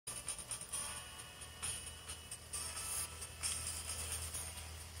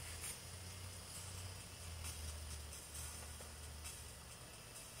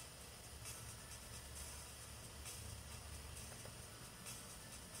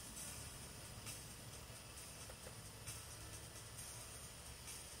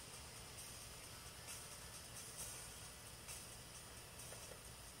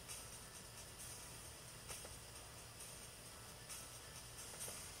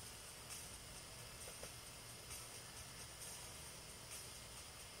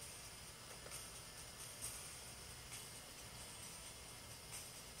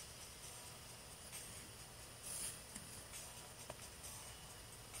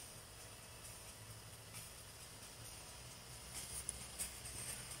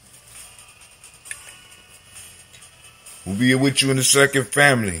We'll be with you in a second,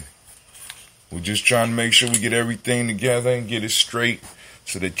 family. We're just trying to make sure we get everything together and get it straight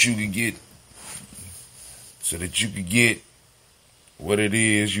so that you can get what it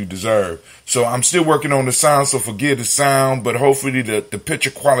is you deserve. So I'm still working on the sound, so forgive the sound, but hopefully the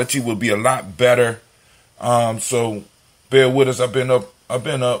picture quality will be a lot better. So bear with us. I've been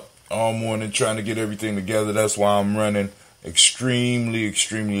up all morning trying to get everything together. That's why I'm running extremely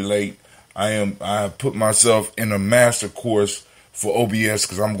late. I have put myself in a master course for OBS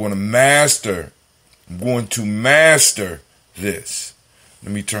because I'm going to master this.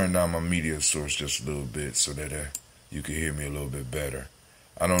 Let me turn down my media source just a little bit so that you can hear me a little bit better.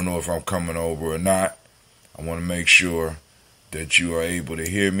 I don't know if I'm coming over or not. I want to make sure that you are able to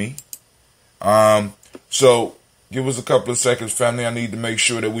hear me. So give us a couple of seconds, family. I need to make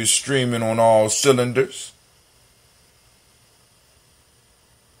sure that we're streaming on all cylinders.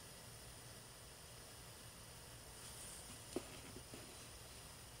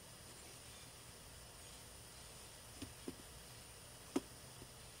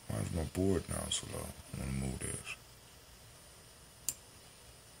 Why is my board now so low? I'm going to move this.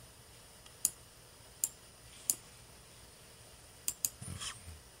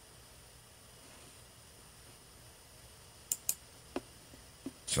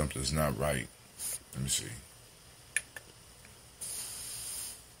 Something's not right. Let me see.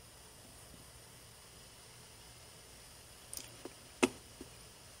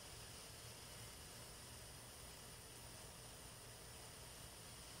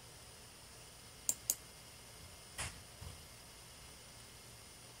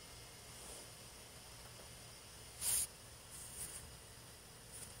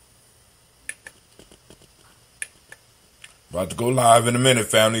 About to go live in a minute,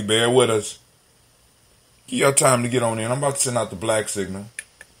 family. Bear with us. Give y'all time to get on in. I'm about to send out the black signal.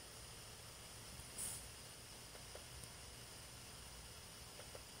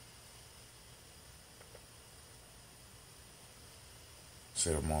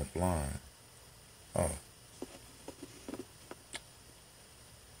 Say I'm offline. Oh.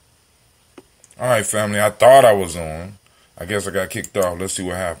 Alright, family. I thought I was on. I guess I got kicked off. Let's see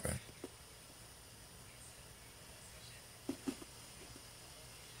what happened.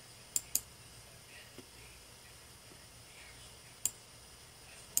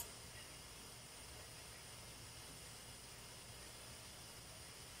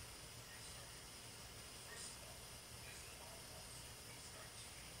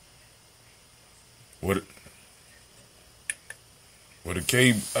 With a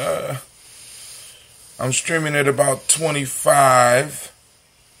cable, I'm streaming at about 25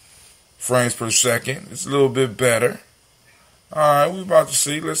 frames per second. It's a little bit better. Alright, we about to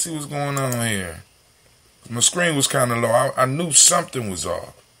see. Let's see what's going on here. My screen was kind of low. I knew something was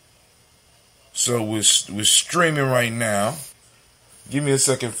off. So we're streaming right now. Give me a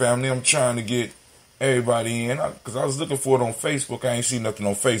second, family. I'm trying to get everybody in. Because I was looking for it on Facebook. I ain't seen nothing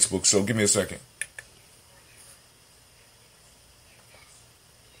on Facebook. So give me a second.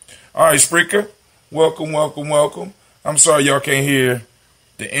 Alright, Spreaker. Welcome. I'm sorry y'all can't hear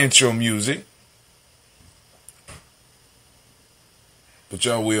the intro music. But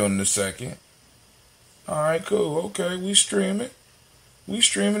y'all will in a second. Alright, cool. Okay, we streaming.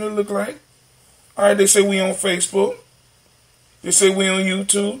 It look like. Alright, they say we on Facebook. They say we on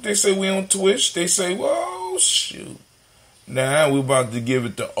YouTube. They say we on Twitch. They say, whoa, shoot. Now we about to give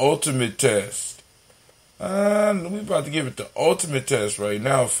it the ultimate test. We about to give it the ultimate test right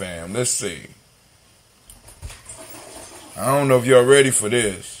now, fam. Let's see. I don't know if y'all ready for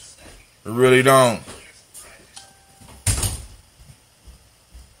this. I really don't.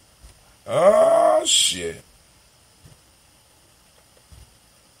 Oh, shit.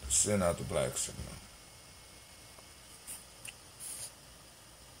 Send out the black signal.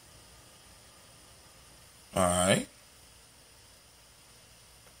 Alright.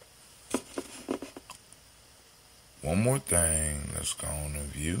 One more thing. Let's go on and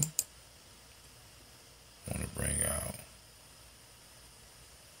view. I want to bring out.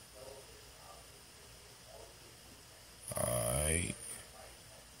 Alright.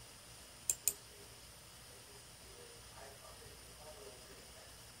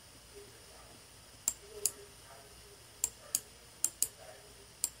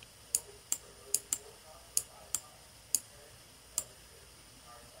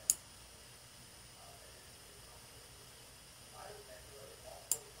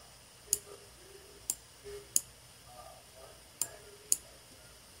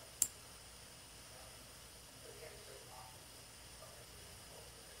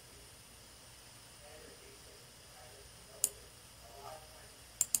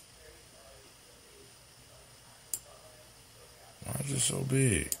 is it so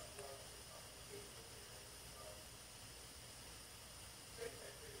big?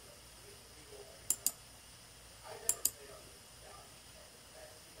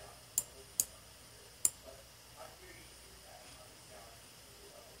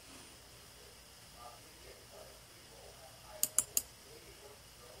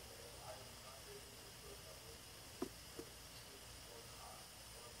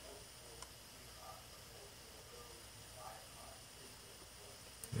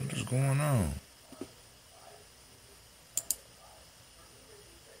 What is going on?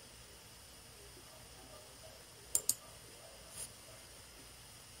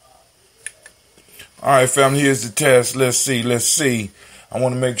 All right, family, here's the test. Let's see. I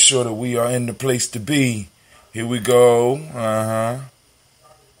want to make sure that we are in the place to be. Here we go.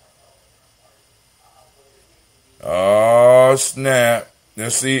 Oh, snap.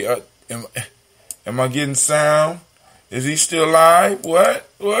 Let's see. Am I getting sound? Is he still live? What?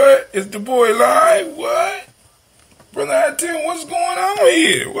 Is the boy live? What? Brother Atim, what's going on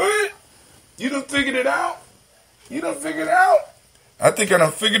here? What? You done figured it out? I think I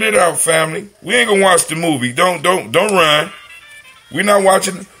done figured it out, family. We ain't gonna watch the movie. Don't run. We're not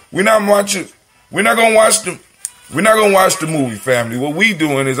gonna watch the movie, family. What we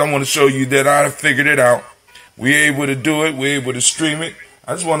doing is I want to show you that I done figured it out. We're able to do it. We're able to stream it.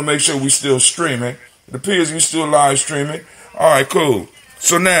 I just want to make sure we still streaming. It appears we still live streaming. All right, cool.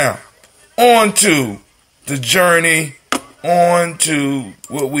 So now, on to the journey, on to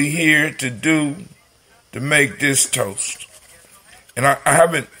what we here to do to make this toast. And I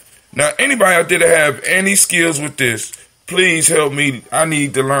haven't, now anybody out there that have any skills with this, please help me. I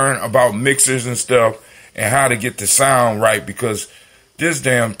need to learn about mixers and stuff and how to get the sound right, because this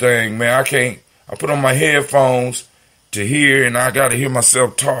damn thing, man, I put on my headphones to hear, and I got to hear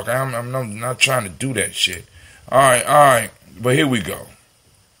myself talk. I'm not trying to do that shit. All right. But here we go.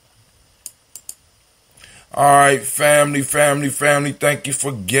 All right, family. Thank you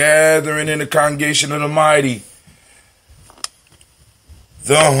for gathering in the congregation of the mighty,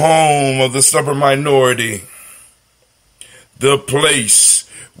 the home of the stubborn minority, the place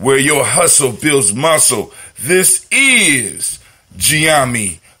where your hustle builds muscle. This is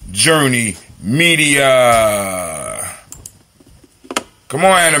Gye-Nyame Journey Media. Come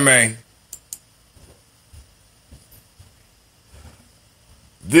on, anime.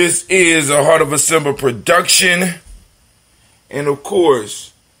 This is a Heart of a Simba production. And of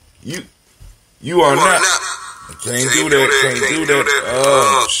course, you are not. Can't do that.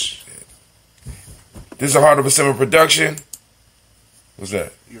 Oh, shit. This is a Heart of a Simba production. What's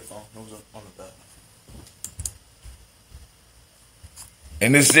that? Your phone. It was on the back.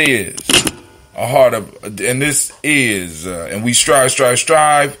 And this is and we strive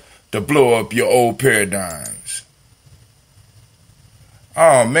to blow up your old paradigms.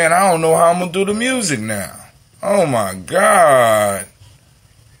 Oh man, I don't know how I'm gonna do the music now. Oh my God.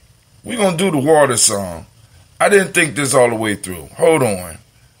 We're gonna do the water song. I didn't think this all the way through. Hold on.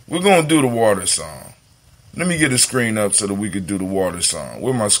 We're gonna do the water song. Let me get the screen up so that we could do the water song.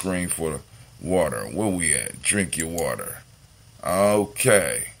 Where's my screen for the water? Where we at? Drink your water.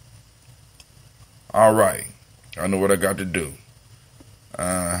 Okay. All right. I know what I got to do.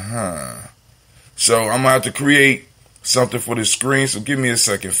 So I'm going to have to create something for the screen. So give me a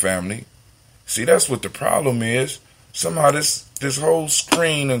second, family. See, that's what the problem is. Somehow this whole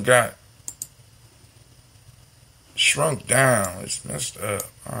screen done got shrunk down. It's messed up.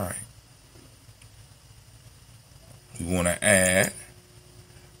 All right. We want to add.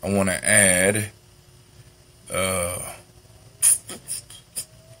 I want to add.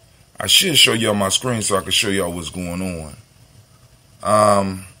 I should show y'all my screen so I can show y'all what's going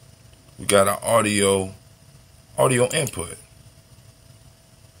on. We got an audio input.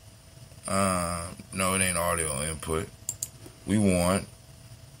 No, it ain't audio input. We want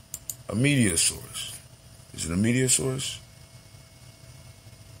a media source. Is it a media source?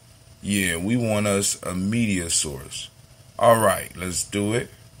 Yeah, we want us a media source. All right, let's do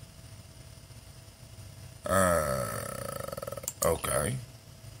it. Okay.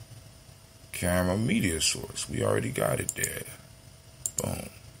 Camera media source. We already got it there. Boom.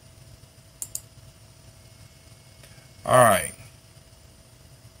 All right.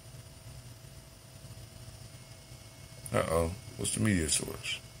 Uh-oh. What's the media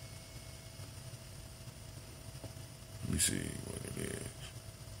source? Let me see what it is.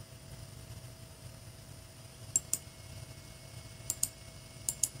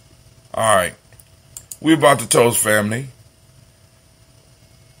 All right. We're about to toast, family.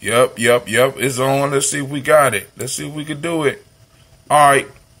 Yep. It's on. Let's see if we got it. Let's see if we can do it. All right.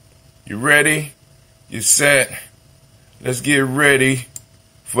 You ready? You set? Let's get ready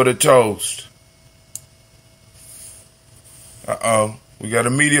for the toast. Uh-oh. We got a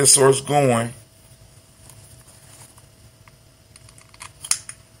media source going.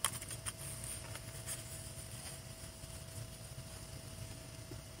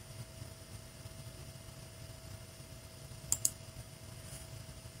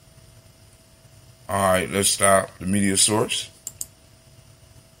 All right, let's stop the media source.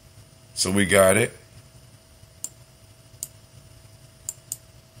 So we got it.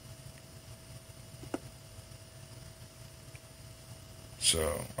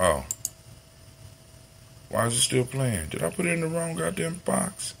 So, oh. Why is it still playing? Did I put it in the wrong goddamn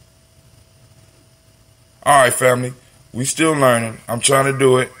box? All right, family. We still learning. I'm trying to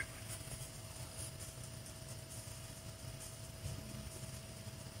do it.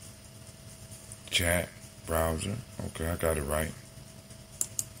 Chat, browser. Okay, I got it right.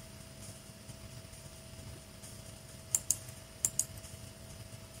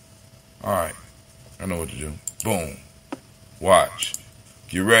 All right. I know what to do. Boom. Watch.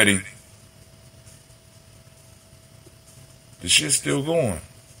 Get ready. The shit's still going.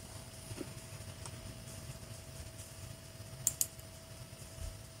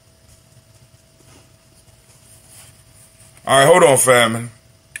 All right, hold on, family.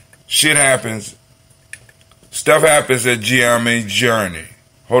 Shit happens. Stuff happens at Gye-Nyame journey.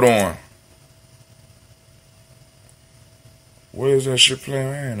 Hold on. Where is that shit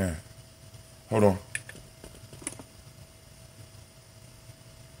playing at? Hold on.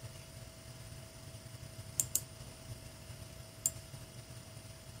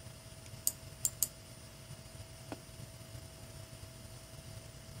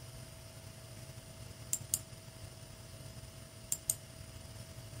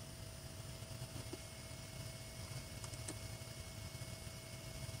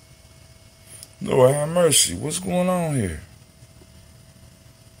 Lord have mercy. What's going on here?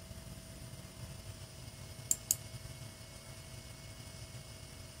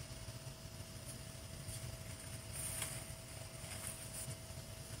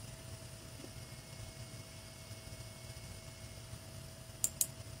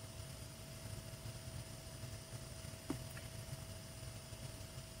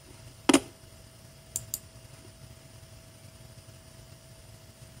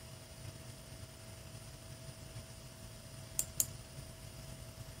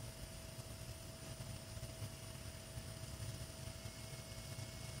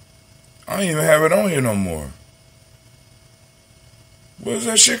 I don't even have it on here no more. Where's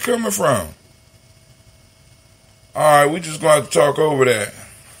that shit coming from? Alright, we just gonna have to talk over that.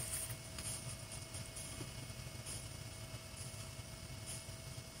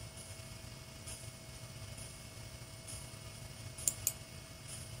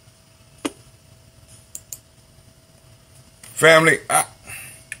 Family,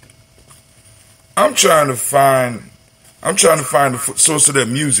 I'm trying to find the source of that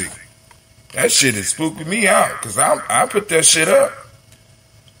music. That shit is spooking me out because I put that shit up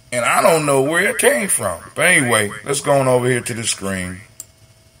and I don't know where it came from. But anyway, let's go on over here to the screen.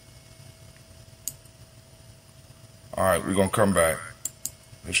 All right, we're going to come back.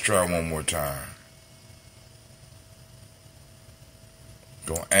 Let's try one more time.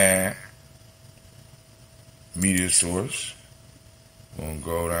 Going to add media source. We're going to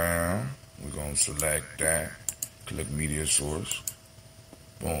go down. We're going to select that. Click media source.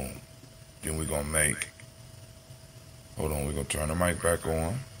 Boom. Then we're going to make, hold on, we're going to turn the mic back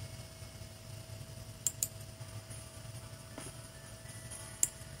on.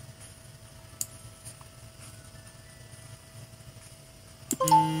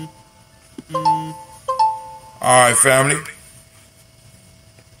 Alright, family.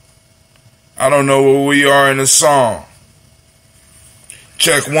 I don't know where we are in the song.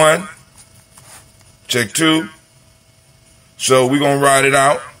 Check 1. Check 2. So we're going to ride it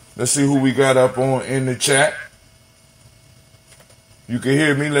out. Let's see who we got up on in the chat. You can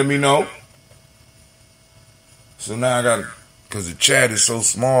hear me, let me know. So now I got, because the chat is so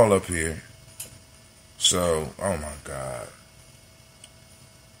small up here. So, oh my God.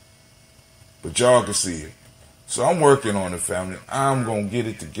 But y'all can see it. So I'm working on it, family. I'm going to get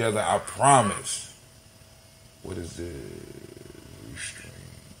it together, I promise. What is this? Restream.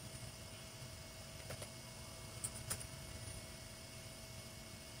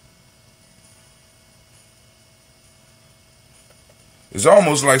 It's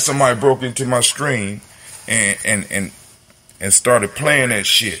almost like somebody broke into my screen and started playing that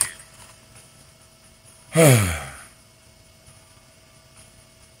shit.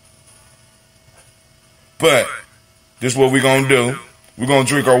 But this is what we're going to do. We're going to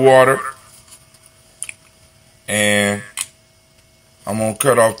drink our water. And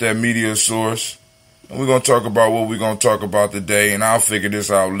cut off that media source. And we're going to talk about what we're going to talk about today. And I'll figure this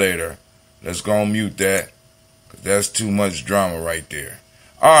out later. Let's go and mute that. Because that's too much drama right there.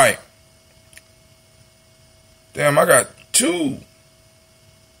 All right. Damn, I got 2.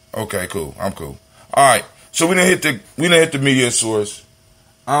 Okay, cool. I'm cool. All right. So we done hit the media source.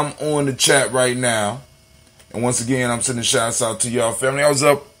 I'm on the chat right now. And once again, I'm sending shouts out to y'all family. I was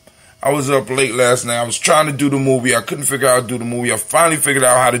up late last night. I was trying to do the movie. I couldn't figure out how to do the movie. I finally figured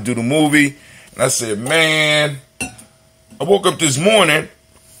out how to do the movie. And I said, man, I woke up this morning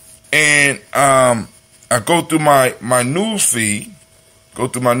and I go through my news feed.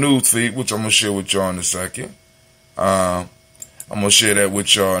 Which I'm going to share with y'all in a second. I'm going to share that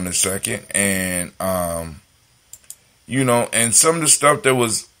with y'all in a second. And, and some of the stuff that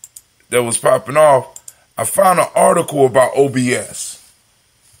was popping off, I found an article about OBS.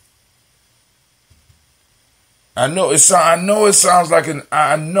 I know it sounds like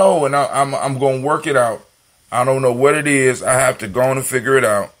I'm going to work it out. I don't know what it is. I have to go on and figure it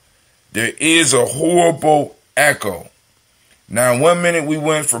out. There is a horrible echo. Now, 1 minute we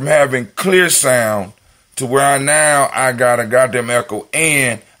went from having clear sound to where I got a goddamn echo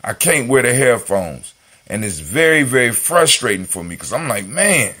and I can't wear the headphones. And it's very, very frustrating for me because I'm like,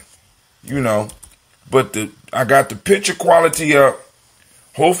 man, but I got the picture quality up.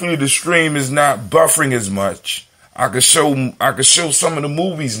 Hopefully the stream is not buffering as much. I could show some of the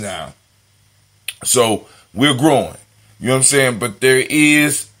movies now. So we're growing. You know what I'm saying? But there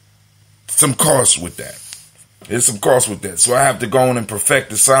is some cost with that. There's some cost with that. So I have to go on and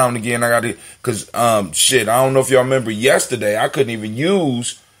perfect the sound again. I got to, because I don't know if y'all remember yesterday, I couldn't even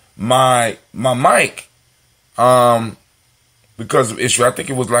use my mic. Because of issue. I think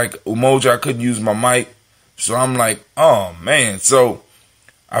it was like emoji. I couldn't use my mic. So I'm like, oh man. So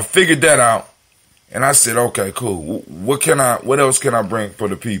I figured that out. And I said, okay, cool. What else can I bring for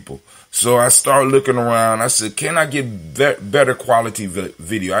the people? So I started looking around. I said, can I get better quality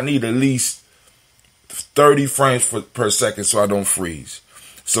video? I need at least 30 frames per second so I don't freeze.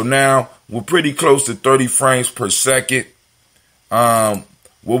 So now we're pretty close to 30 frames per second. What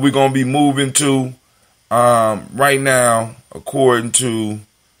we're going to be moving to right now, according to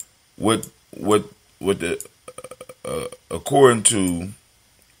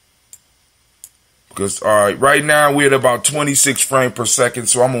because right now we're at about 26 frames per second,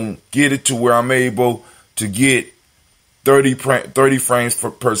 so I'm gonna get it to where I'm able to get 30 frames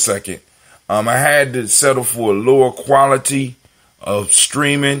per second. I had to settle for a lower quality of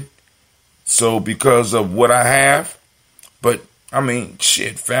streaming, so because of what I have, but I mean,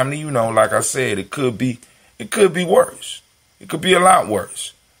 shit, family, like I said, it could be worse. It could be a lot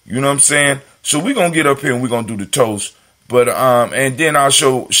worse. You know what I'm saying? So we're going to get up here and we're going to do the toast. But, and then I'll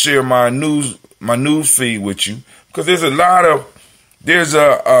share my news feed with you. Because there's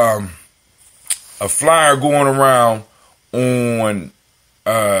a flyer going around on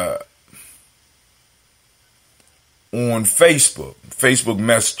Facebook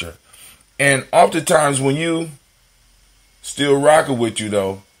Messenger. And oftentimes when you still rocking with you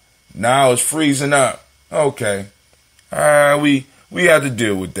though, now it's freezing up. Okay. We have to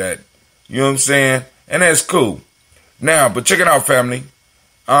deal with that. You know what I'm saying? And that's cool. Now, but check it out, family.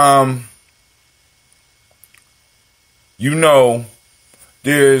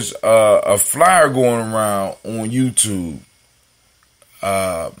 There's a flyer going around on YouTube.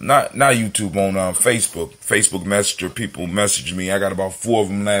 Not YouTube, on Facebook. Facebook Messenger. People messaged me. I got about 4 of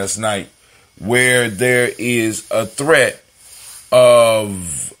them last night. Where there is a threat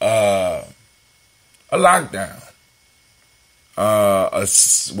of a lockdown. A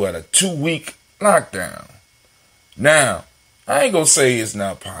 2-week lockdown. Now, I ain't gonna say it's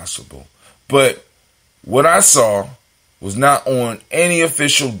not possible, but what I saw was not on any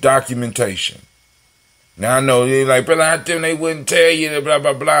official documentation. Now I know they're like, but I think they wouldn't tell you, blah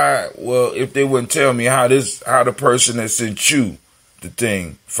blah blah. Well, if they wouldn't tell me how the person that sent you the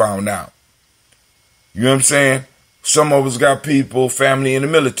thing found out. You know what I'm saying? Some of us got family in the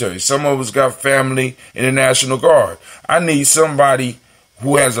military. Some of us got family in the National Guard. I need somebody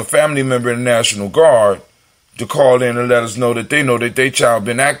who has a family member in the National Guard to call in and let us know that they know that their child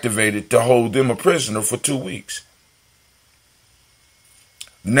been activated to hold them a prisoner for 2 weeks.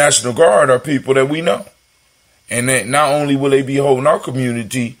 The National Guard are people that we know. And that not only will they be holding our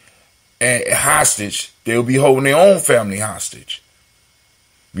community hostage, they'll be holding their own family hostage.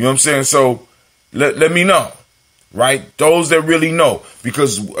 You know what I'm saying? So let me know. Right? Those that really know.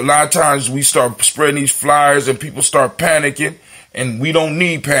 Because a lot of times we start spreading these flyers and people start panicking, and we don't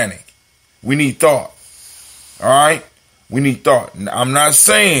need panic. We need thought. All right? We need thought. I'm not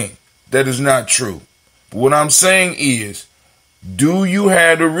saying that is not true. But what I'm saying is Do you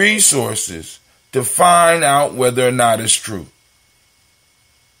have the resources to find out whether or not it's true?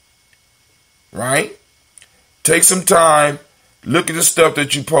 Right? Take some time, look at the stuff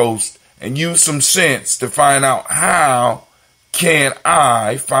that you post, and use some sense to find out how can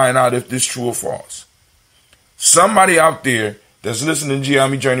I find out if this is true or false. Somebody out there that's listening to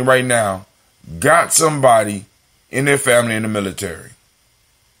Gye-Nyame Journey right now got somebody in their family in the military.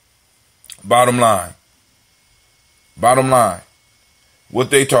 Bottom line.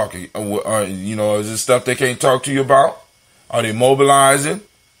 What they talking? Is it stuff they can't talk to you about? Are they mobilizing?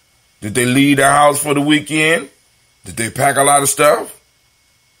 Did they leave the house for the weekend? Did they pack a lot of stuff?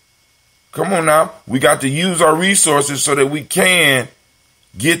 Come on now. We got to use our resources so that we can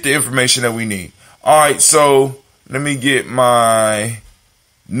get the information that we need. All right, so let me get my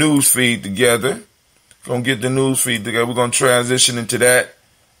news feed together. Gonna get the news feed together. We're gonna transition into that.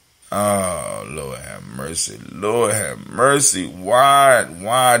 Oh, Lord have mercy. Lord have mercy.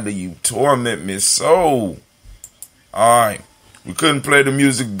 Why do you torment me so? All right. We couldn't play the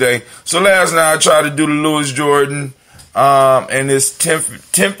music today. So last night I tried to do the Louis Jordan and his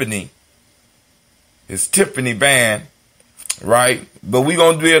timpani band, right? But we're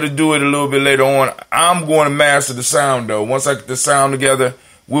going to be able to do it a little bit later on. I'm going to master the sound, though. Once I get the sound together,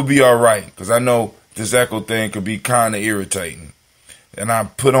 we'll be all right. Because I know this echo thing could be kind of irritating. And I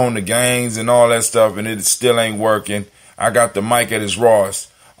put on the gains and all that stuff, and it still ain't working. I got the mic at its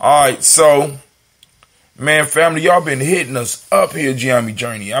rawest. All right, so, man, family, y'all been hitting us up here, Gye-Nyame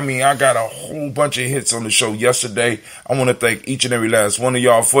Journey. I mean, I got a whole bunch of hits on the show yesterday. I want to thank each and every last one of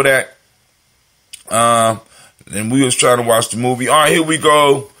y'all for that. And we was trying to watch the movie. All right, here we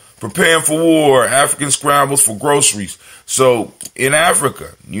go. Preparing for war, African scrambles for groceries. So, in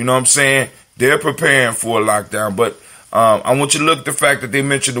Africa, you know what I'm saying? They're preparing for a lockdown, but I want you to look at the fact that they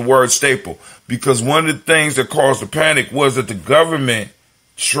mentioned the word staple, because one of the things that caused the panic was that the government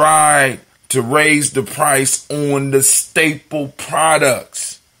tried to raise the price on the staple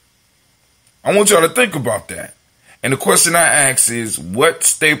products. I want y'all to think about that. And the question I ask is, what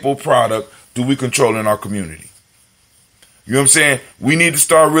staple product do we control in our community? You know what I'm saying? We need to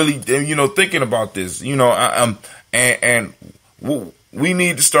start really, thinking about this, we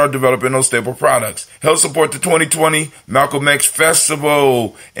need to start developing those staple products. Help support the 2020 Malcolm X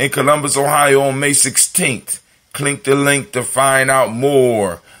Festival in Columbus, Ohio on May 16th. Click the link to find out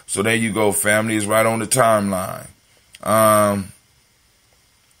more. So there you go, family. It's right on the timeline.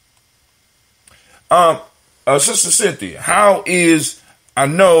 Sister Cynthia, I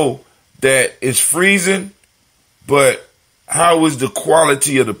know that it's freezing, but how is the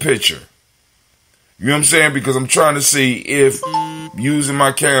quality of the picture? You know what I'm saying? Because I'm trying to see if using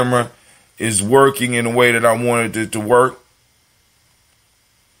my camera is working in the way that I wanted it to work.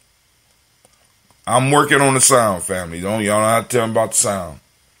 I'm working on the sound, family. Y'all don't have to tell me about the sound.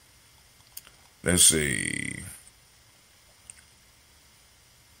 Let's see.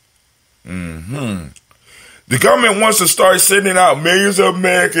 The government wants to start sending out millions of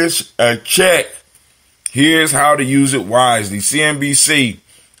Americans a check. Here's how to use it wisely. CNBC.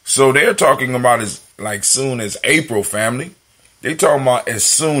 So they're talking about as like soon as April, family. They talking about as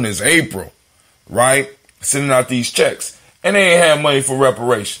soon as April, right? Sending out these checks. And they ain't have money for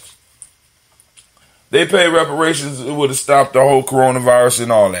reparations. They paid reparations, it would have stopped the whole coronavirus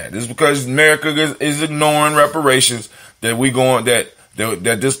and all that. It's because America is ignoring reparations that we going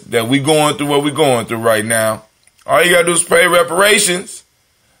through what we're going through right now. All you gotta do is pay reparations.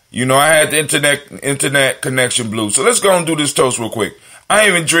 I had the internet connection blue. So let's go and do this toast real quick. I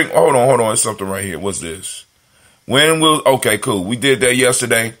ain't even drink. Hold on. There's something right here. What's this? Okay, cool. We did that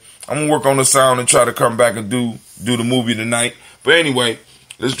yesterday. I'm gonna work on the sound and try to come back and do the movie tonight. But anyway,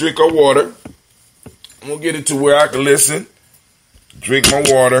 let's drink our water. I'm gonna get it to where I can listen, drink my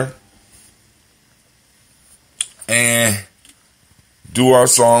water, and do our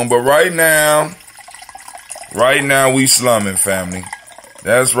song. But right now we slumming, family.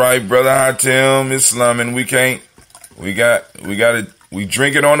 That's right, brother Hatim is slumming. We drinking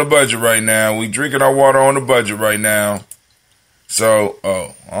on the budget right now. We drinking our water on the budget right now. So,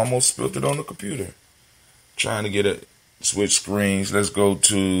 I almost spilled it on the computer. Trying to get it, switch screens. Let's go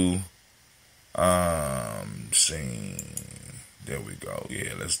to, scene. There we go.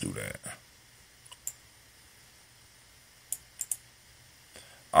 Yeah, let's do that.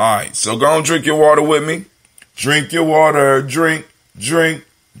 All right, so go and drink your water with me. Drink your water. Drink your water.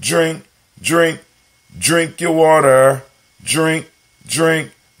 Drink your water.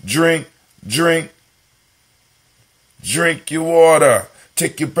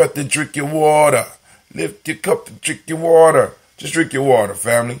 Take your breath and drink your water. Lift your cup and drink your water. Just drink your water,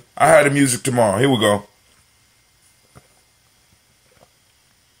 family. I had the music tomorrow. Here we go.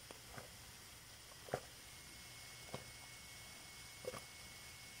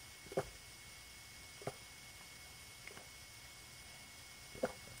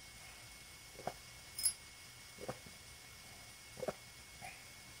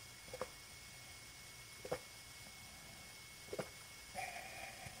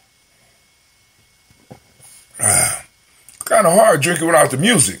 It's kind of hard drinking without the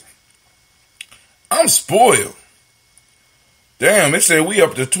music. I'm spoiled. Damn, it said we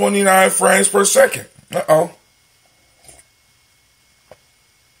up to 29 frames per second. Uh-oh.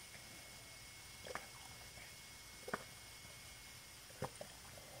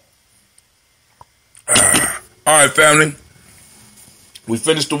 All right, family. We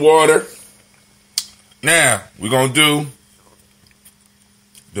finished the water. Now, we're going to do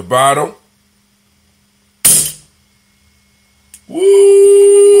the bottle. Woo-wee!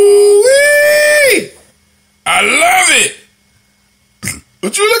 I love it.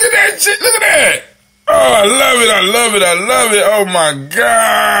 Would you look at that shit? Look at that. Oh, I love it. I love it. I love it. Oh, my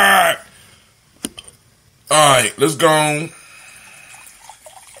God. All right, let's go.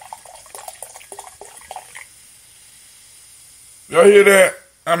 Y'all hear that?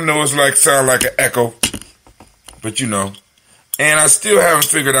 I know it's like sound like an echo, but you know. And I still haven't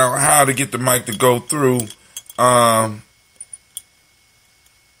figured out how to get the mic to go through. Damn,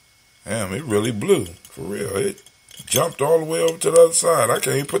 it really blew. For real. It jumped all the way over to the other side. I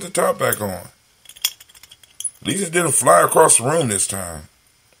can't even put the top back on. At least it didn't fly across the room this time.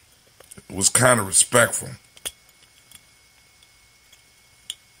 It was kind of respectful.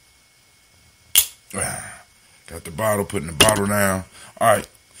 Got the bottle, putting the bottle down. All right.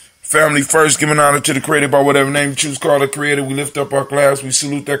 Family first, giving honor to the creator by whatever name you choose to call the creator. We lift up our glass, we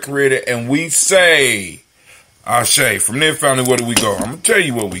salute that creator, and we say, Ashe. From there, family, where do we go? I'm going to tell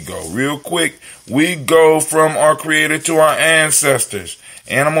you where we go. Real quick, we go from our creator to our ancestors.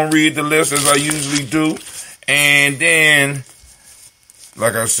 And I'm going to read the list as I usually do. And then,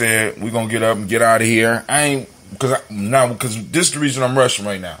 like I said, we're going to get up and get out of here. Because this is the reason I'm rushing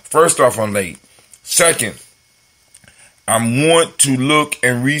right now. First off, I'm late. Second, I want to look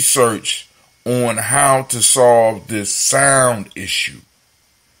and research on how to solve this sound issue.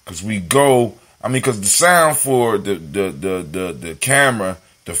 Because the sound for the camera,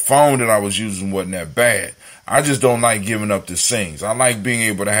 the phone that I was using wasn't that bad. I just don't like giving up the scenes. I like being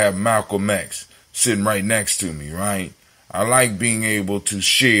able to have Malcolm X sitting right next to me, right? I like being able to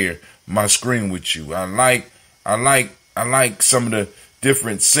share my screen with you. I like some of the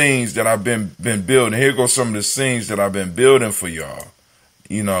different scenes that I've been building. Here goes some of the scenes that I've been building for y'all.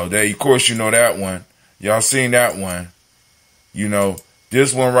 You know, of course you know that one. Y'all seen that one. You know,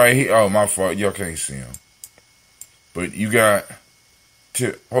 this one right here. Oh, my fault. Y'all can't see him. But you got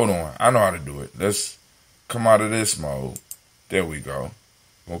hold on. I know how to do it. Let's come out of this mode. There we go.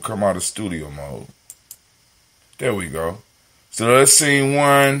 We'll come out of studio mode. There we go. So that's scene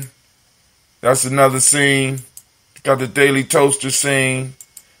one. That's another scene. Got the Daily Toaster scene.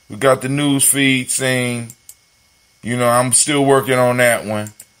 We got the news feed scene. You know, I'm still working on that one.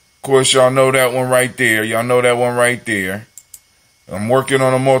 Of course, y'all know that one right there. Y'all know that one right there. I'm working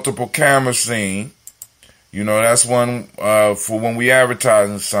on a multiple camera scene. You know, that's one for when we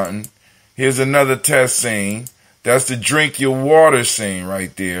advertising something. Here's another test scene. That's the drink your water scene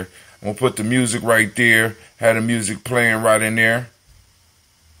right there. I'm going to put the music right there. Have the music playing right in there.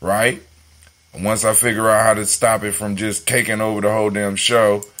 Right? And once I figure out how to stop it from just taking over the whole damn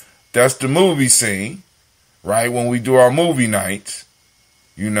show, that's the movie scene, right? When we do our movie nights,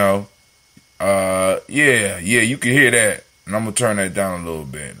 you know, yeah, you can hear that. And I'm going to turn that down a little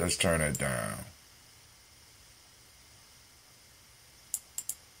bit. Let's turn that down.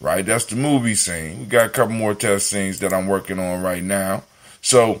 Right, that's the movie scene. We got a couple more test scenes that I'm working on right now.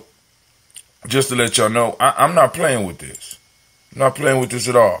 So, just to let y'all know, I'm not playing with this. I'm not playing with this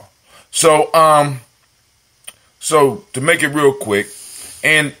at all. So to make it real quick,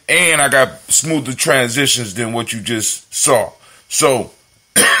 and I got smoother transitions than what you just saw. So,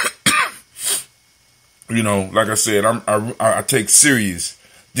 you know, like I said, I take serious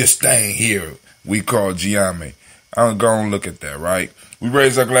this thing here we call Gye-Nyame. I'm going to look at that, right? We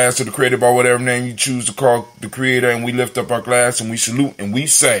raise our glass to the creator by whatever name you choose to call the creator, and we lift up our glass and we salute and we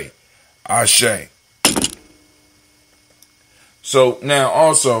say, Ashe. So now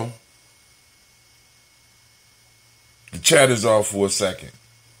also, the chat is off for a second.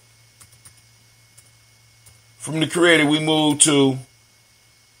 From the creator, we move to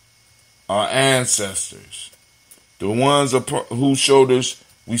our ancestors, the ones whose shoulders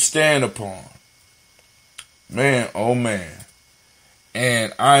we stand upon. Man, oh man.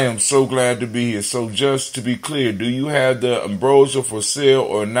 And I am so glad to be here. So just to be clear, do you have the ambrosia for sale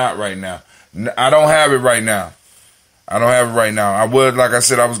or not right now? I don't have it right now. I would, like I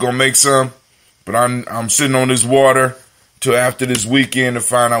said, I was going to make some, but I'm sitting on this water till after this weekend to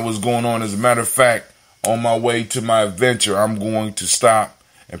find out what's going on. As a matter of fact, on my way to my adventure, I'm going to stop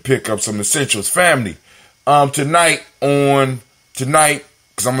and pick up some essentials. Family, tonight, because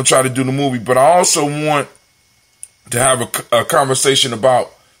I'm going to try to do the movie, but I also want to have a conversation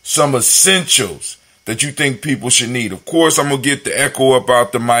about some essentials that you think people should need. Of course, I'm going to get the echo up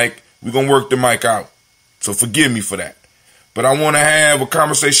out the mic. We're going to work the mic out. So forgive me for that. But I want to have a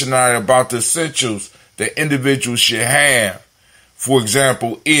conversation tonight about the essentials that individuals should have. For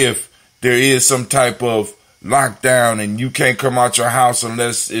example, if there is some type of lockdown and you can't come out your house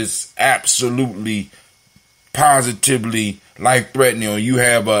unless it's absolutely, positively life-threatening, or you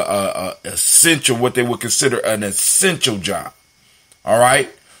have a essential, what they would consider an essential job. All right?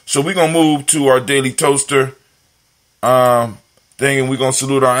 So we're going to move to our daily toaster thing, and we're going to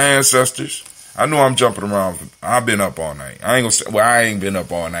salute our ancestors. I know I'm jumping around. I've been up all night. I ain't been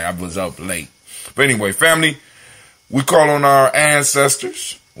up all night. I was up late. But anyway, family, we call on our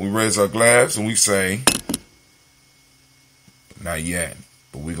ancestors. We raise our glass and we say, not yet,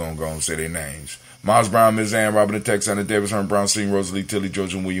 but we're going to go and say their names. Miles Brown, Ms. Ann, Robert and Tex, Anna Davis, Herman Brown, Senior, Rosalie, Tilly,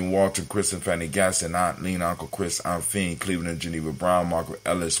 George and William Walton, Chris and Fanny Gaston, Aunt Lena, Uncle Chris, Aunt Fiend, Cleveland and Geneva Brown, Margaret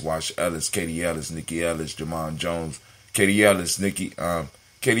Ellis, Wash Ellis, Katie Ellis, Nikki Ellis, Jamon Jones, Katie Ellis, Nikki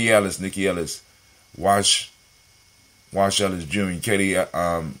Ellis, Wash Ellis Jr.,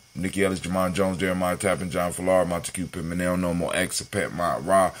 Nikki Ellis, Jamon Jones, Jeremiah Tappan, John Fallar, Montague Pimenel, Normal X, Pet Mott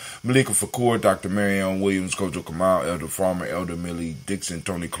Ra, Malika Fakour, Dr. Marion Williams, Kojo Kamal, Elder Farmer, Elder Millie Dixon,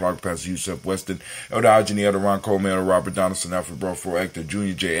 Tony Clark, Pastor Yusuf Weston, Elder Ajani, Elder Ron Coleman, Elder Robert Donaldson, Alfred Brofor, Hector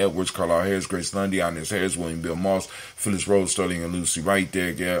Jr., J. Edwards, Carlisle Harris, Grace Lundy, Inez Harris, William Bill Moss, Phyllis Rose, Sterling and Lucy Wright,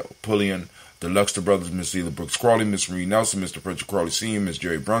 Derek Pullian, the Luxter Brothers, Miss Ela Brooks Crawley, Miss Marie Nelson, Mr. Frederick Crawley Sr., Miss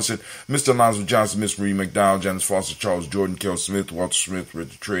Jerry Brunson, Mr. Alonzo Johnson, Miss Marie McDowell, Janice Foster, Charles Jordan, Kel Smith, Walter Smith,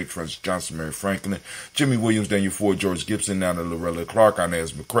 Richard Trigg, Francis Johnson, Mary Franklin, Jimmy Williams, Daniel Ford, George Gibson, Nana Lorella Clark,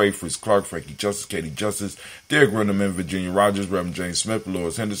 Inez McCrae, Fritz Clark, Frankie Justice, Katie Justice, Derek Renderman, Virginia Rogers, Reverend James Smith,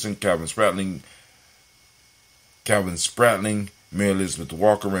 Lois Henderson, Calvin Spratling, Mary Elizabeth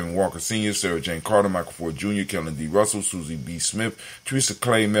Walker, Raymond Walker Sr., Sarah Jane Carter, Michael Ford Jr., Kellen D. Russell, Susie B. Smith, Teresa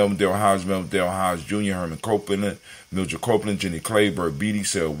Clay, Melvin Dale Hodge Jr., Herman Copeland, Mildred Copeland, Jenny Clay, Bert Beatty,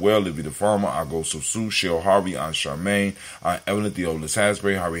 Sarah Well, Livy the Farmer, Agosto Sue, Shell Harvey, Aunt Charmaine, Aunt Evelyn Theolis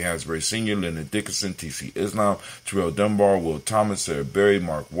Hasbury, Harvey Hasbury Sr., Leonard Dickinson, T.C. Islam, Terrell Dunbar, Will Thomas, Sarah Berry,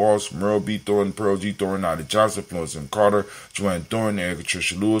 Mark Walsh, Merle B. Thornton, Pearl G. Thornton, Ida Johnson, Florence M. Carter, Joanne Thornton, Erica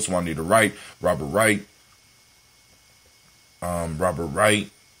Tricia Lewis, Juanita Wright, Robert Wright,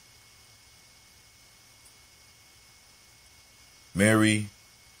 Mary,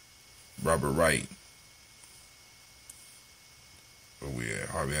 Robert Wright. Where we at?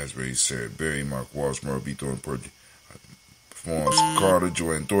 Harvey Hasbury, Sarah Berry, Mark Walsh, Merle B. Thornton, Florence Carter,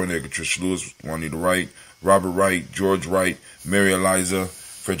 Joanne Thornton, Erica Tricia Lewis, Juanita Wright, Robert Wright, George Wright, Mary Eliza,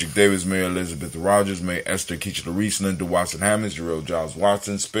 Frederick Davis, Mary Elizabeth Rogers, Mary Esther Keachler Reese, Linda Watson Hammonds, Jarrell Giles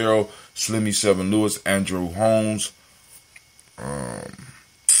Watson, Sparrow, Slimmy Seven Lewis, Andrew Holmes,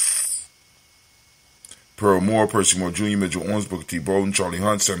 Pearl Moore, Percy Moore Jr., Mitchell Owens, Booker T. Bolden, Charlie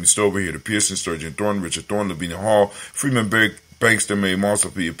Hunt, Sammy Stover, Here to Pearson, Sturgeon Thornton, Richard Thornton, Lavinia Hall, Freeman Bankster, Mary Moss,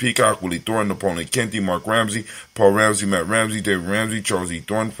 Sophia Peacock, Willie Thornton, Napoleon Kenty, Mark Ramsey, Paul Ramsey, Matt Ramsey, David Ramsey, Charles E.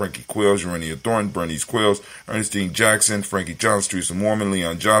 Thornton, Frankie Quills, Urania Thornton, Bernice Quills, Ernestine Jackson, Frankie Johnson, Teresa Mormon,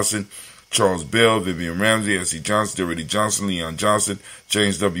 Leon Johnson, Charles Bell, Vivian Ramsey, S.C. Johnson, Derrida Johnson, Leon Johnson,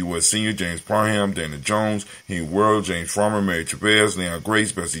 James W. West Sr., James Parham, Dana Jones, Henry World, James Farmer, Mary Chavez, Leon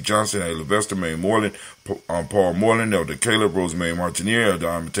Grace, Bessie Johnson, Haley Levester, Mary Moreland, Paul Moreland, Elder Caleb, Rosemary Martinier, Elder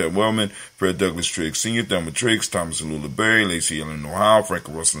Amatet Wellman, Fred Douglas Triggs Sr., Thelma Triggs, Thomas Alula Berry, Lacey Ellen Ohio, Frank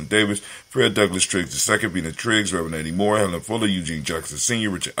Russell Davis, Fred Douglas Triggs II, Bina Triggs, Reverend Eddie Moore, Helen Fuller, Eugene Jackson Sr.,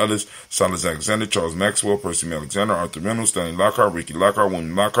 Richard Ellis, Silas Alexander, Charles Maxwell, Percy Alexander, Arthur Reynolds, Stanley Lockhart, Ricky Lockhart,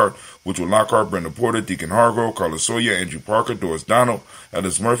 William Lockhart, Woodrow Lockhart, Brenda Porter, Deacon Hargrove, Carlos Sawyer, Andrew Parker, Doris Donald,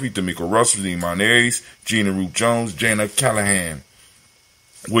 Ellis Murphy, D'Amico Russell, Demon Aries, Gina Ruth Jones, Jana Callahan,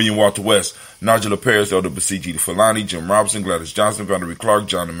 William Walter West, Nigella Paris, Elder Basiji Fulani, Jim Robinson, Gladys Johnson, Valerie Clark,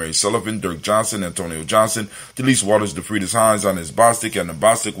 John and Mary Sullivan, Dirk Johnson, Antonio Johnson, Delise Waters, DeFridas Hines, Inez Bostic, Anna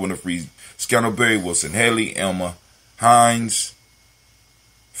Bostic, Winifred Scantleberry, Wilson Haley, Elma Hines,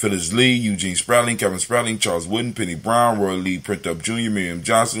 Phyllis Lee, Eugene Spratling, Kevin Spratling, Charles Wooden, Penny Brown, Roy Lee Printup Jr., Miriam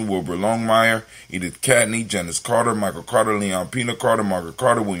Johnson, Wilbur Longmire, Edith Catney, Janice Carter, Michael Carter, Leon Pina Carter, Margaret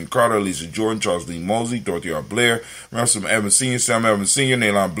Carter, William Carter, Lisa Jordan, Charles Lee Mosley, Dorothy R. Blair, Ransom Evans Sr., Sam Evans Sr.,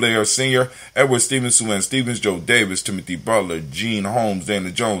 Nalon Blair Sr., Edward Stevens, Sue Ann Stevens, Joe Davis, Timothy Butler, Gene Holmes, Dana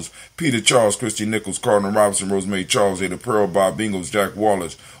Jones, Peter Charles, Christy Nichols, Cardinal Robinson, Rosemary Charles, Ada Pearl, Bob Bingles, Jack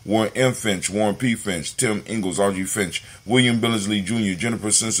Wallace, Warren M. Finch, Warren P. Finch, Tim Ingalls, R.G. Finch, William Billingsley Jr., Jennifer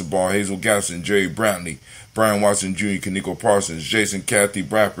Sensabaugh, Hazel Gasson, Jerry Brantley, Brian Watson Jr., Kaniko Parsons, Jason Kathy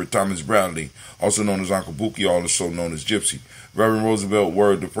Bradford, Thomas Bradley, also known as Uncle Buki, also known as Gypsy, Reverend Roosevelt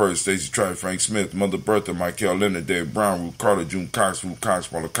Word I, Stacey Tribe, Frank Smith, Mother Bertha, Michael Leonard, Dave Brown, Ruth Carter, June Cox, Ruth Cox,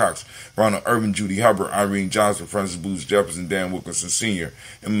 Paula Cox, Ronald Irvin, Judy Hubbard, Irene Johnson, Francis Booth Jefferson, Dan Wilkinson Sr.,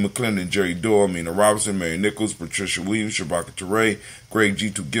 Emma McClendon, Jerry Doyle, Mina Robinson, Mary Nichols, Patricia Williams, Shabaka Teray, Greg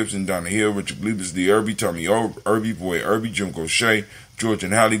G2 Gibson, Donna Hill, Richard Glebus, Lee Irby, Tommy Irby, Boy Irby, Jim Gaucher, George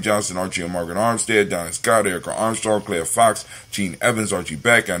and Hallie Johnson, Archie and Margaret Armstead, Donna Scott, Erica Armstrong, Claire Fox, Gene Evans, Archie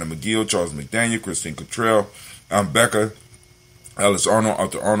Beck, Anna McGill, Charles McDaniel, Christine Cottrell, Becca, Alice Arnold,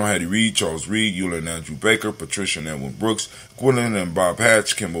 Arthur Arnold, Hattie Reed, Charles Reed, Eula and Andrew Baker, Patricia and Edwin Brooks, Gwendolyn and Bob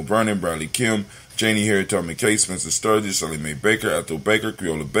Hatch, Kimball Brennan, Bradley Kim, Janie Harry, Tommy K, Spencer Sturgis, Sally Mae Baker, Ethel Baker,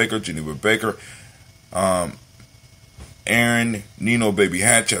 Creola Baker, Geneva Baker, Aaron, Nino Baby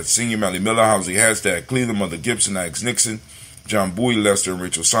Hatch, Senior, Mally Miller, Housley Hashtag, Cleveland, Mother Gibson, Alex Nixon, John Bowie, Lester and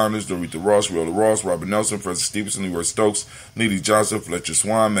Rachel Saunders, Dorita Ross, Riola Ross, Robert Nelson, Francis Stevenson, Leroy Stokes, Neely Joseph, Fletcher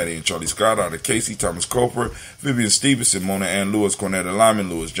Swan, Maddie and Charlie Scott, Ida Casey, Thomas Coper, Vivian Stevenson, Mona Ann Lewis, Cornetta Lyman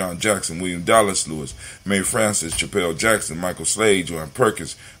Lewis, John Jackson, William Dallas Lewis, Mary Francis, Chappelle Jackson, Michael Slade, Joanne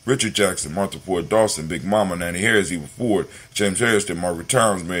Perkins, Richard Jackson, Martha Ford Dawson, Big Mama, Nanny Harris, Eva Ford, James Harrison, Margaret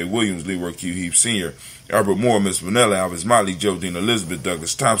Towns, Mary Williams, Leroy Q. Heath Sr., Albert Moore, Miss Vanilla, Alvis Motley, Geraldine Elizabeth,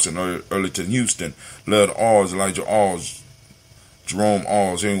 Douglas Thompson, Earlington Houston, Lud Alls, Elijah Alls, Jerome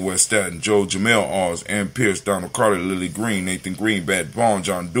Alls, Henry West Staten, Joe Jamel Alls, Ann Pierce, Donald Carter, Lily Green, Nathan Green, Bad Bond,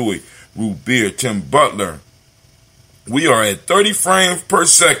 John Dewey, Ruth Beard, Tim Butler. We are at 30 frames per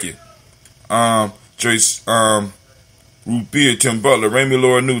second. Ruth Beard, Tim Butler, Raymond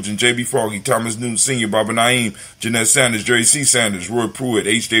Laura Nugent, J.B. Foggy, Thomas Newton Sr., Baba Naeem, Jeanette Sanders, Jerry C. Sanders, Roy Pruitt,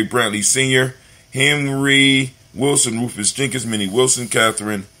 H.J. Brantley Sr., Henry Wilson, Rufus Jenkins, Minnie Wilson,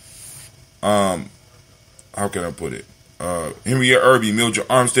 Catherine, how can I put it? Henrietta Irby, Mildred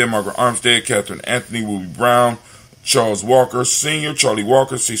Armstead, Margaret Armstead, Catherine Anthony, Ruby Brown, Charles Walker Sr., Charlie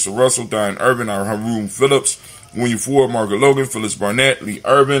Walker, Cecil Russell, Diane Urban, Haroon Phillips, William Ford, Margaret Logan, Phyllis Barnett, Lee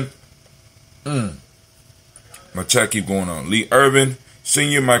Urban. My chat keep going on. Lee Urban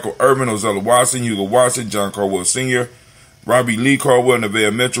Sr., Michael Urban, Ozella Watson, Hugo Watson, John Caldwell Sr., Robbie Lee Caldwell,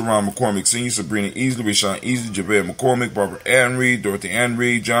 Nevaeh Mitchell, Ron McCormick Sr., Sabrina Easley, Rashawn Easley, Javed McCormick, Barbara Ann Reed, Dorothy Ann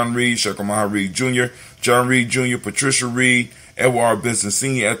Reed, John Reed, Shekamaha Reed Jr., John Reed Jr., Patricia Reed, Edward R. Benson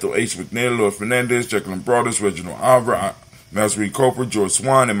Sr., Ethel H. McNair, Lord Fernandez, Jacqueline Broadus, Reginald Alvar, Masri Coper, George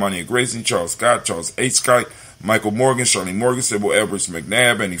Swan, Imania Grayson, Charles Scott, Charles H. Scott, Michael Morgan, Charlie Morgan, Sybil Edwards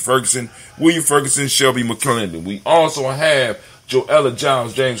McNabb, Annie Ferguson, William Ferguson, Shelby McClendon. We also have Joella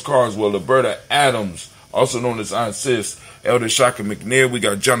Giles, James Carswell, Roberta Adams, also known as Aunt Sis, Elder Shaka McNair. We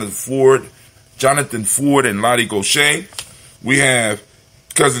got Jonathan Ford, and Lottie Gaucher. We have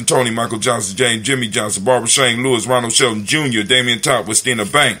Cousin Tony, Michael Johnson, James Jimmy Johnson, Barbara Shane Lewis, Ronald Shelton Jr., Damian Top, Westina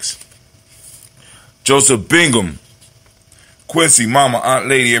Banks, Joseph Bingham, Quincy, Mama, Aunt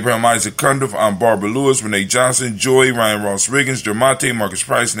Lady, Abraham Isaac Cundiff, Aunt Barbara Lewis, Renee Johnson, Joy, Ryan Ross Riggins, Dermonte, Marcus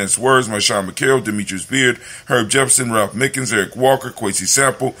Price, Nance Words, Marshawn McCarroll, Demetrius Beard, Herb Jefferson, Ralph Mickens, Eric Walker, Quincy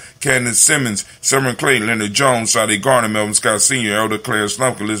Sample, Candace Simmons, Summer Clayton, Leonard Jones, Sade Garner, Melvin Scott Sr., Elder Clarence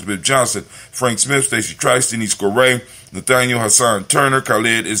Slump, Elizabeth Johnson, Frank Smith, Stacey Trice, Denise Correa, Nathaniel Hassan Turner,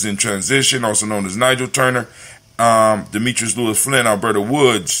 Khalid is in transition, also known as Nigel Turner, Demetrius Lewis Flynn, Alberta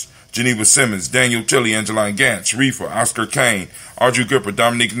Woods, Geneva Simmons, Daniel Tilley, Angeline Gantz, Reefer, Oscar Kane, Audrey Gripper,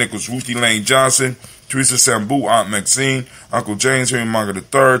 Dominique Nichols, Ruthie Lane Johnson, Teresa Sambu, Aunt Maxine, Uncle James, Henry Munger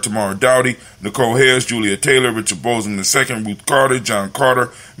III, Tamara Dowdy, Nicole Harris, Julia Taylor, Richard Bozeman II, Ruth Carter, John Carter,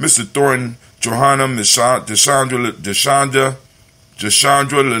 Mr. Thornton, Johanna, Miss Deshandra,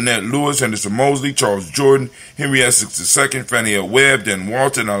 Lynette Lewis, Henderson Mosley, Charles Jordan, Henry Essex II, Fannie L. Webb, Dan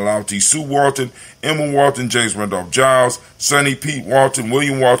Walton, Alauti Sue Walton, Emma Walton, James Randolph Giles, Sonny Pete Walton,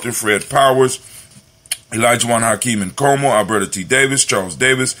 William Walton, Fred Powers, Elijah Juan Hakeem and Como, Alberta T. Davis, Charles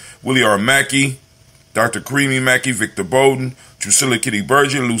Davis, Willie R. Mackey, Dr. Creamy Mackey, Victor Bowden, Drusilla Kitty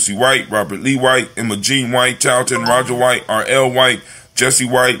Burgeon, Lucy White, Robert Lee White, Emma Jean White, Talton, Roger White, R.L. White, Jesse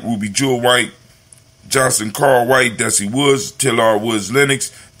White, Ruby Jewel White, Johnson Carl White, Desi Woods, Tillar Woods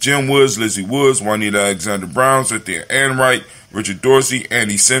Lennox, Jim Woods, Lizzie Woods, Juanita Alexander Brown, Cynthia Ann Wright, Richard Dorsey,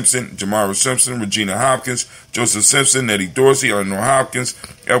 Andy Simpson, Jamara Simpson, Regina Hopkins, Joseph Simpson, Nettie Dorsey, Eleanor Hopkins,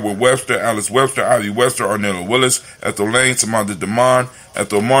 Edward Webster, Alice Webster, Ivy Webster, Arnella Willis, Ethel Lane, Samantha DeMond,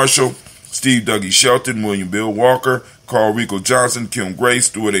 Ethel Marshall, Steve Dougie Shelton, William Bill Walker, Carl Rico Johnson, Kim Gray,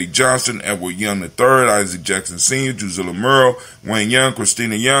 Stuart A. Johnson, Edward Young III, Isaac Jackson Sr., Drusilla Murrow, Wayne Young,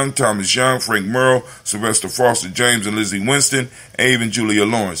 Christina Young, Thomas Young, Frank Murrow, Sylvester Foster James and Lizzie Winston, Ave and Julia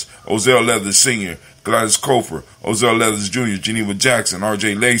Lawrence, Ozell Leather Sr., Gladys Cofer, Ozell Leathers Jr., Geneva Jackson,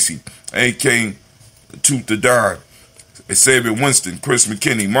 R.J. Lacey, A.K. Tooth the Don, Xavier Winston, Chris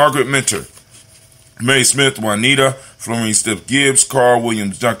McKinney, Margaret Minter, Mary Smith, Juanita, Florine Stiff Gibbs, Carl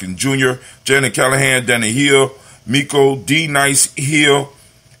Williams Duncan Jr., Janet Callahan, Danny Hill, Miko, D. Nice Hill,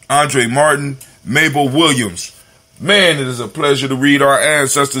 Andre Martin, Mabel Williams. Man, it is a pleasure to read our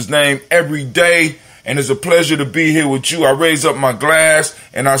ancestors' name every day, and it's a pleasure to be here with you. I raise up my glass,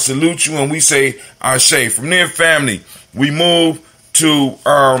 and I salute you, and we say, Ashe. From there, family, we move to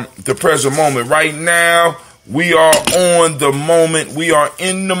the present moment. Right now, we are on the moment. We are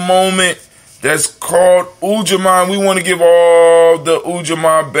in the moment. That's called Ujamaa. We want to give all the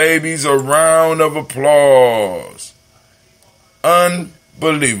Ujamaa babies a round of applause.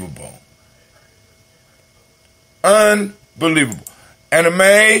 Unbelievable. Unbelievable.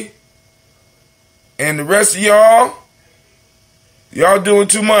 Anime and the rest of y'all doing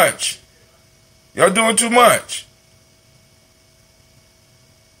too much. Y'all doing too much.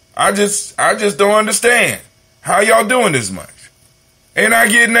 I just don't understand how y'all doing this much. Ain't I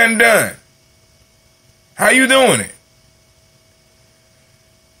getting nothing done? How you doing it?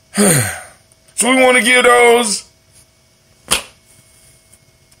 So we want to give those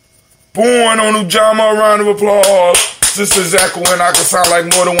born on Ujamaa a round of applause. This is echoing. I can sound like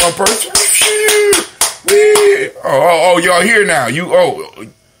more than one person. Oh, y'all here now.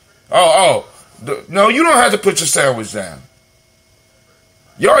 No, you don't have to put your sandwich down.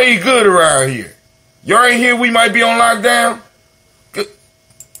 Y'all eat good around here. Y'all ain't here, we might be on lockdown. Good.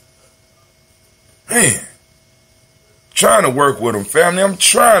 Man, trying to work with them, family. I'm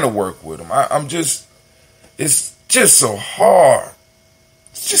trying to work with them. It's just so hard.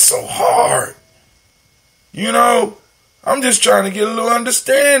 It's just so hard. You know, I'm just trying to get a little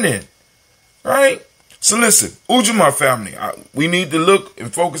understanding, right? So listen, Ujamaa family, we need to look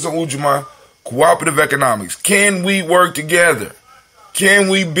and focus on Ujamaa cooperative economics. Can we work together? Can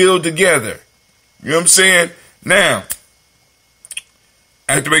we build together? You know what I'm saying? Now,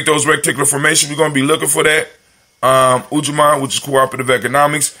 activate those reticular formations. We're going to be looking for that. Ujamaa, which is cooperative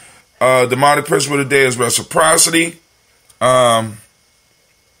economics. The modern principle of the day is reciprocity.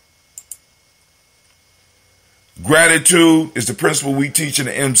 Gratitude is the principle we teach in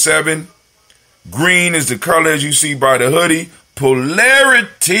the M7. Green is the color as you see by the hoodie.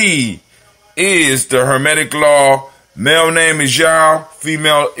 Polarity is the Hermetic law. Male name is Yah,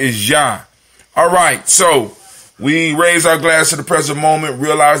 female is Yah. All right, so we raise our glass to the present moment,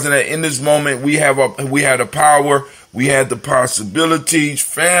 realizing that in this moment we had the power, we had the possibilities.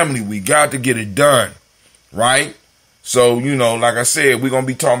 Family, we got to get it done, right? So, you know, like I said, we're going to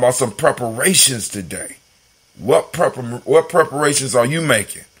be talking about some preparations today. What preparations are you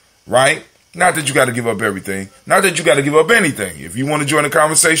making, right? Not that you got to give up everything. Not that you got to give up anything. If you want to join the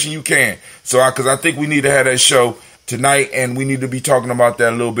conversation, you can. So, because I think we need to have that show tonight, and we need to be talking about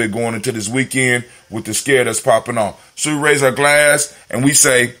that a little bit going into this weekend with the scare that's popping on. So we raise our glass and we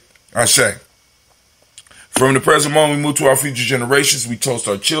say, Ashe. From the present moment, we move to our future generations. We toast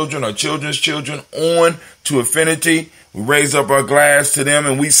our children, our children's children on to infinity. We raise up our glass to them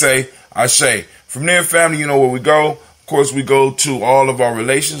and we say, Ashe. From there, family, you know where we go. Of course, we go to all of our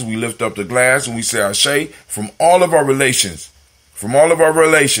relations. We lift up the glass and we say, Ashe. From all of our relations,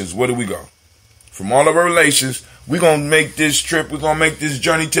 where do we go? From all of our relations, we're going to make this trip, we're going to make this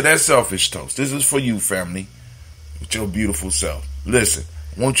journey to that selfish toast. This is for you, family, with your beautiful self. Listen,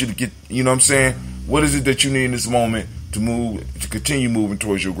 I want you to get, you know what I'm saying? What is it that you need in this moment to continue moving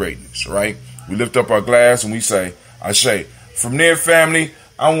towards your greatness, right? We lift up our glass and we say, Ashe. From there, family,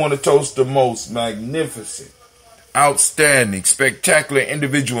 I want to toast the most magnificent, outstanding, spectacular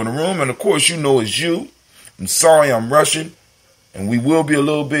individual in the room. And of course, you know it's you. I'm sorry I'm rushing. And we will be a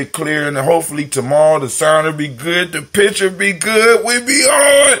little bit clearer, and hopefully tomorrow the sound will be good, the picture be good, we be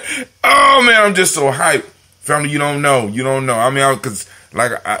on. Oh man, I'm just so hyped. Family, you don't know. I mean, because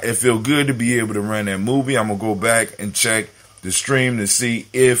it feel good to be able to run that movie. I'm gonna go back and check the stream to see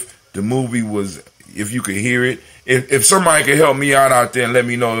if the movie was, if you could hear it. If somebody could help me out there and let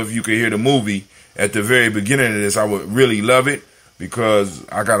me know if you could hear the movie at the very beginning of this, I would really love it, because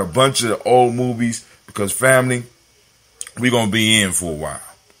I got a bunch of old movies. Because family, we're going to be in for a while,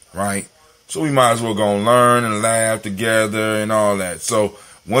 right? So we might as well go and learn and laugh together and all that. So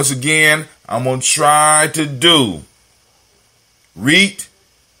once again, I'm going to try to do Reet,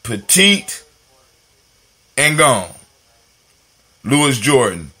 Petite, and Gone. Louis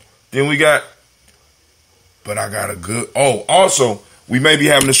Jordan. Then we got, but I got a good, also, we may be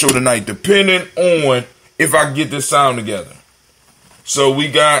having a show tonight, depending on if I can get this sound together. So we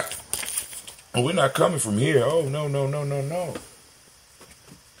got, we're not coming from here. Oh, no.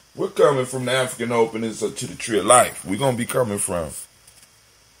 We're coming from the African openings to the Tree of Life. We're going to be coming from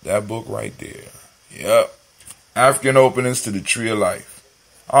that book right there. Yep. African openings to the Tree of Life.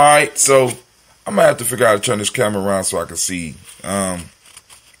 All right, so I'm going to have to figure out how to turn this camera around so I can see.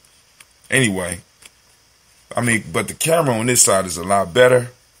 Anyway, I mean, but the camera on this side is a lot better.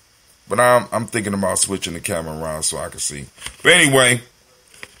 But I'm thinking about switching the camera around so I can see. But anyway,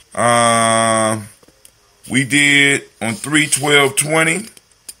 we did on 3/12/20.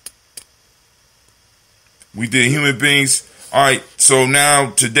 We did human beings. All right, so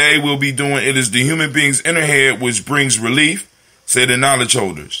now today we'll be doing it is the human being's inner head which brings relief, say the knowledge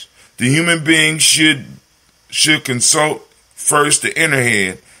holders. The human being should consult first the inner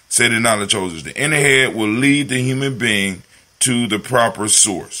head, say the knowledge holders. The inner head will lead the human being to the proper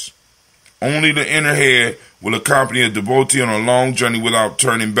source. Only the inner head will accompany a devotee on a long journey without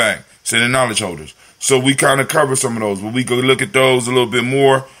turning back, say the knowledge holders. So we kind of cover some of those, but we go look at those a little bit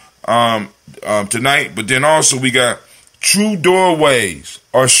more tonight. But then also we got true doorways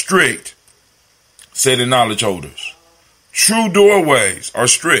are strict, say the knowledge holders. True doorways are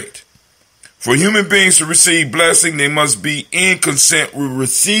strict. For human beings to receive blessing, they must be in consent with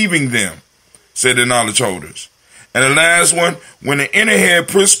receiving them, say the knowledge holders. And the last one, when the inner head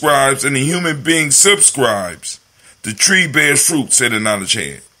prescribes and the human being subscribes, the tree bears fruit, say the knowledge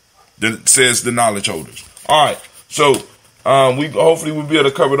head. Says the knowledge holders. All right, so we hopefully we'll be able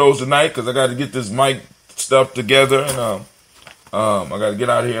to cover those tonight because I got to get this mic stuff together and I got to get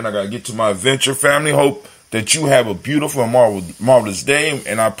out of here and I got to get to my adventure, family. Hope that you have a beautiful and marvelous day,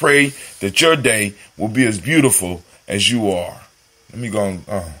 and I pray that your day will be as beautiful as you are. Let me go.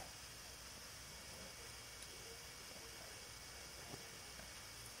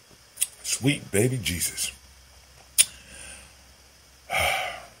 Sweet baby Jesus.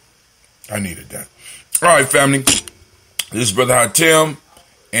 I needed that. All right, family. This is Brother Hatem,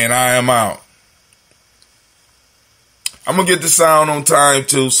 and I am out. I'm going to get the sound on time,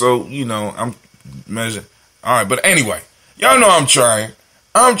 too, so, you know, I'm measuring. All right, but anyway, y'all know I'm trying.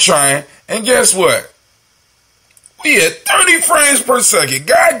 And guess what? We at 30 frames per second.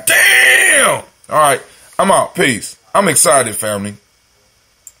 God damn! All right, I'm out. Peace. I'm excited, family.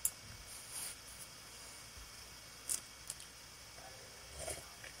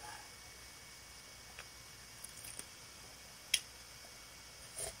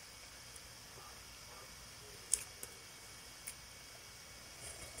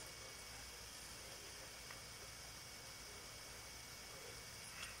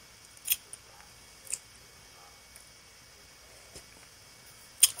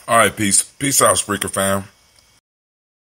 All right, peace. Peace out, Spreaker fam.